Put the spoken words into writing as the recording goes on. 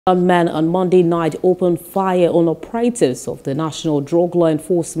Gunmen on Monday night opened fire on operatives of the National Drug Law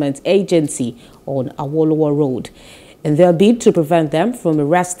Enforcement Agency on Awolowo Road. In their bid to prevent them from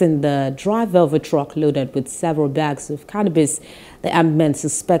arresting the driver of a truck loaded with several bags of cannabis, the armed men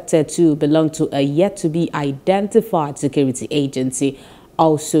suspected to belong to a yet-to-be-identified security agency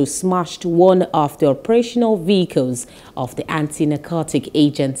also smashed one of the operational vehicles of the anti-narcotic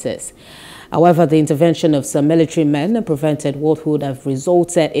agencies. However, the intervention of some military men prevented what would have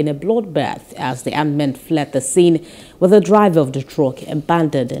resulted in a bloodbath as the armed men fled the scene with the driver of the truck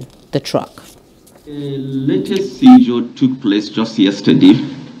abandoning the truck. The latest seizure took place just yesterday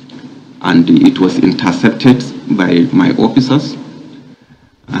and it was intercepted by my officers.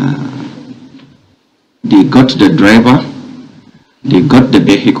 They got the driver, they got the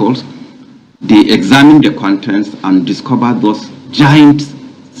vehicles, they examined the contents and discovered those giant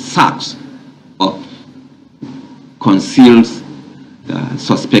sacks of concealed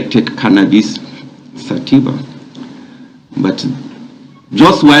suspected cannabis sativa. But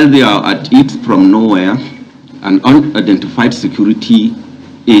just while they are at it from nowhere, an unidentified security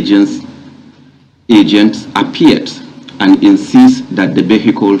agent appeared and insists that the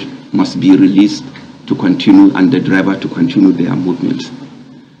vehicle must be released to continue and the driver to continue their movement.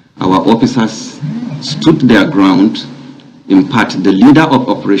 Our officers stood their ground. In part, the leader of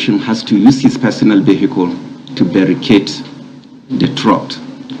operation has to use his personal vehicle to barricade the truck,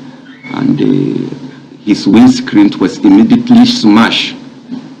 and his windscreen was immediately smashed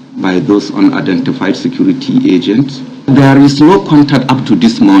by those unidentified security agents. There is no contact up to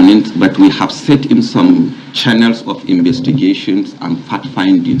this moment, but we have set in some channels of investigations and fact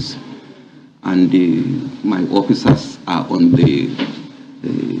findings, and my officers are on the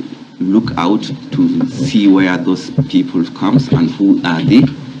look out to see where those people comes and who are they.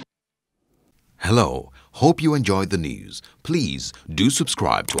 Hello, hope you enjoyed the news. Please do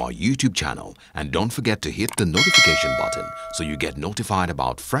subscribe to our YouTube channel and don't forget to hit the notification button so you get notified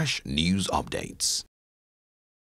about fresh news updates.